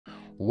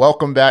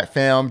Welcome back,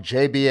 fam.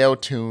 JBL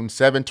Tune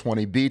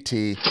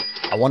 720BT.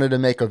 I wanted to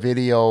make a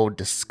video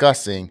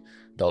discussing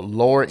the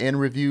lower end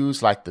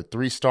reviews, like the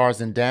 3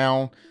 stars and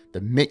down, the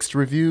mixed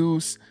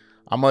reviews.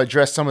 I'm gonna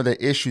address some of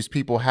the issues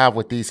people have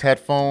with these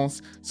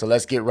headphones, so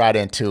let's get right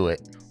into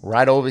it.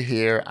 Right over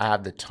here, I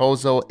have the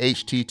Tozo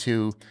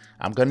HT2.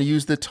 I'm gonna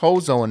use the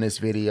Tozo in this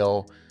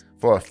video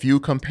for a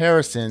few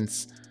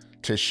comparisons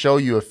to show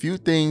you a few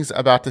things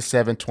about the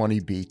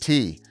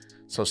 720BT.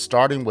 So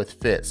starting with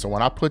fit. So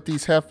when I put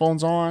these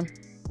headphones on,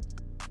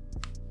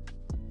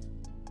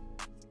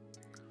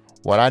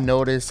 what I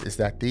notice is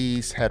that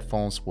these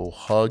headphones will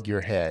hug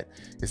your head.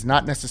 It's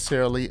not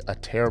necessarily a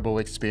terrible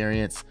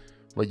experience,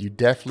 but you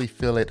definitely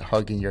feel it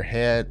hugging your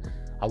head.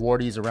 I wore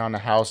these around the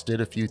house, did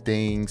a few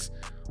things.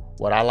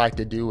 What I like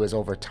to do is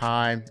over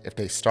time, if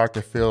they start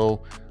to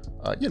feel,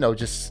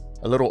 just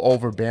a little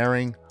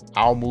overbearing,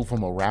 I'll move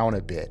them around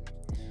a bit.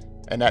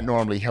 And that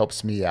normally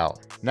helps me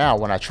out. Now,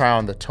 when I try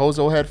on the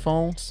Tozo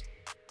headphones,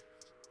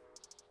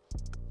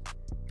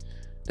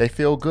 they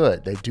feel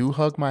good. They do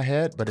hug my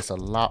head, but it's a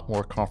lot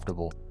more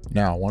comfortable.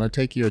 Now, I want to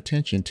take your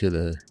attention to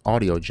the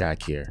audio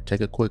jack here.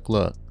 Take a quick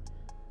look.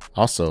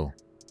 Also,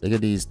 look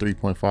at these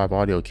 3.5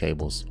 audio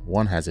cables.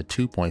 One has a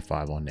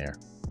 2.5 on there.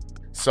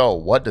 So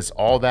what does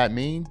all that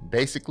mean?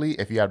 Basically,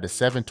 if you have the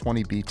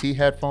 720BT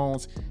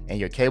headphones and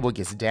your cable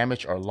gets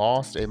damaged or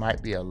lost, it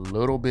might be a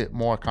little bit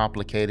more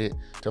complicated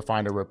to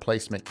find a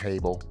replacement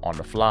cable on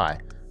the fly.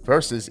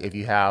 Versus if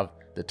you have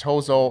the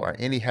Tozo or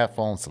any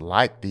headphones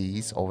like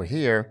these over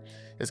here,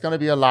 it's going to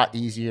be a lot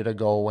easier to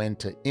go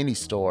into any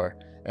store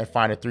and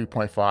find a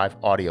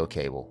 3.5 audio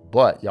cable.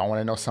 But y'all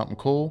want to know something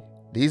cool?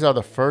 These are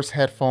the first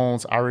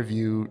headphones I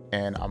reviewed,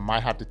 and I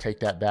might have to take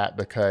that back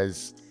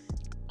because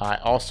I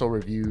also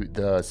reviewed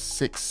the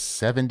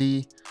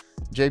 670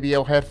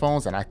 JBL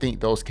headphones, and I think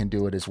those can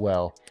do it as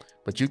well.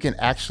 But you can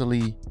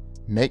actually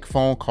make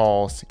phone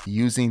calls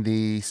using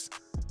these,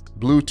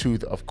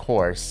 Bluetooth of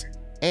course,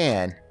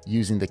 and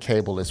using the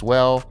cable as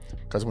well.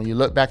 Because when you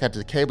look back at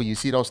the cable, you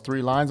see those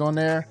 3 lines on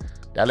there?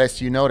 That lets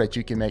you know that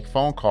you can make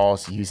phone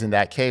calls using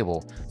that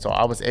cable. So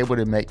I was able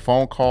to make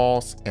phone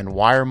calls in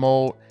wire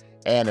mode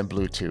and in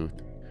Bluetooth.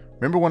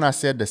 Remember when I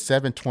said the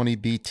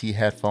 720BT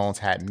headphones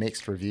had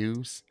mixed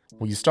reviews?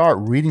 When you start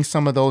reading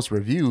some of those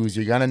reviews,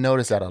 you're gonna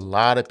notice that a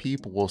lot of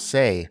people will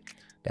say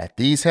that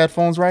these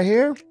headphones right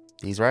here,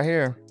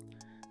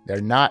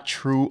 they're not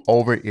true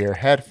over-ear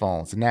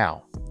headphones.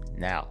 Now,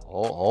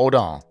 hold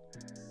on.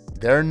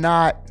 They're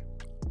not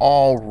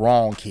all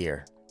wrong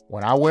here.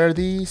 When I wear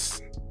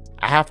these,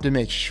 I have to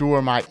make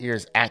sure my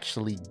ears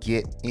actually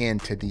get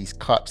into these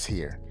cups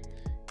here.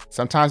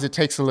 Sometimes it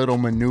takes a little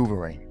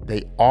maneuvering.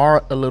 They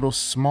are a little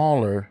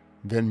smaller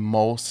than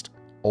most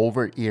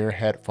over-ear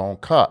headphone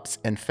cups.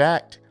 In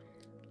fact,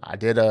 I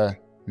did a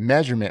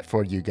measurement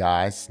for you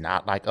guys,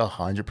 not like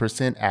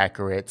 100%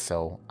 accurate,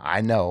 so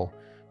I know,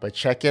 but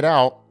check it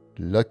out.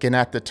 Looking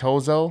at the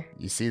Tozo,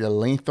 you see the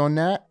length on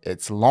that?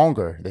 It's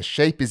longer. The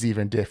shape is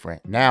even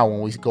different. Now,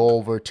 when we go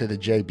over to the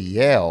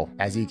JBL,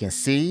 as you can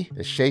see,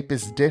 the shape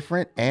is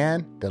different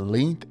and the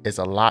length is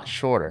a lot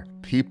shorter.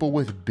 People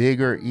with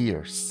bigger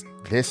ears,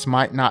 this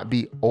might not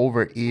be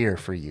over ear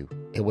for you.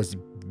 It was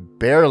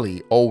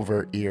barely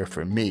over ear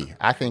for me.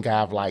 I think I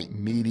have like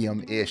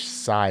medium-ish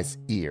size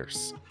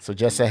ears. So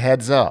just a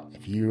heads up,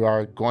 if you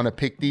are going to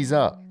pick these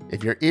up,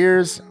 if your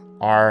ears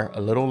are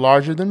a little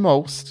larger than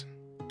most,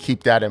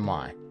 keep that in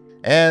mind.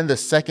 And the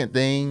second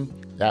thing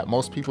that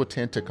most people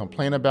tend to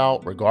complain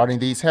about regarding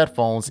these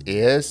headphones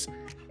is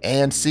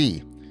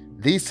ANC.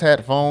 These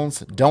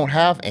headphones don't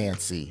have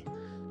ANC.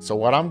 So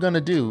what I'm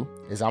gonna do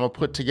is I'm gonna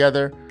put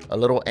together a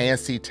little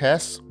ANC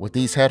test with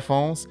these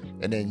headphones,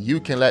 and then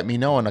you can let me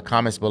know in the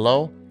comments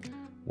below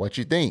what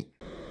you think.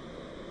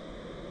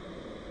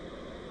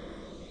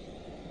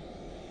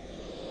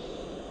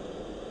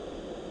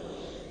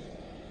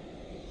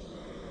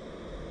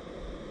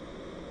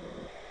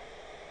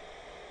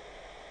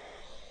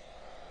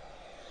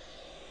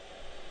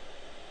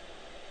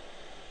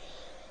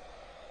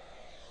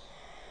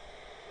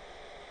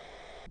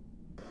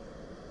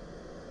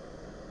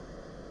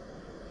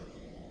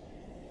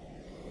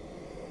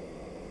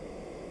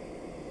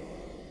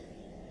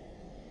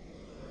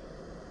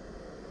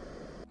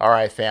 All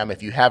right, fam,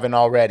 if you haven't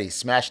already,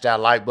 smash that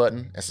like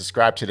button and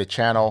subscribe to the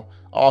channel.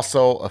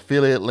 Also,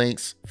 affiliate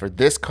links for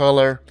this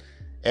color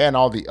and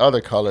all the other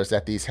colors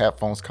that these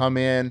headphones come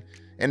in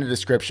the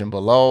description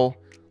below.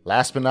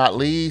 Last but not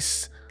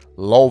least,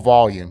 low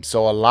volume.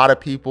 So a lot of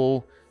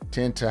people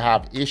tend to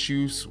have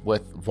issues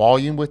with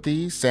volume with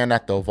these, saying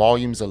that the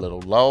volume's a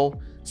little low.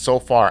 So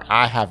far,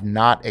 I have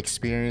not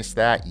experienced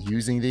that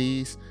using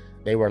these.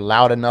 They were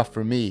loud enough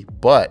for me,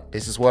 but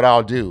this is what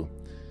I'll do.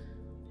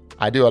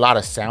 I do a lot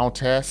of sound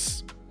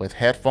tests with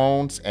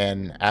headphones,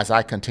 and as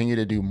I continue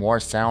to do more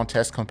sound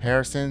test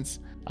comparisons,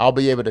 I'll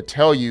be able to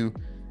tell you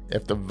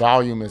if the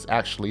volume is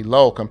actually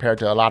low compared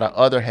to a lot of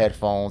other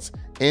headphones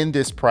in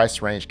this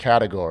price range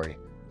category.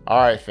 All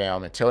right,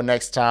 fam, until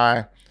next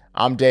time,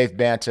 I'm Dave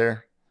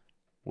Banter.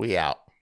 We out.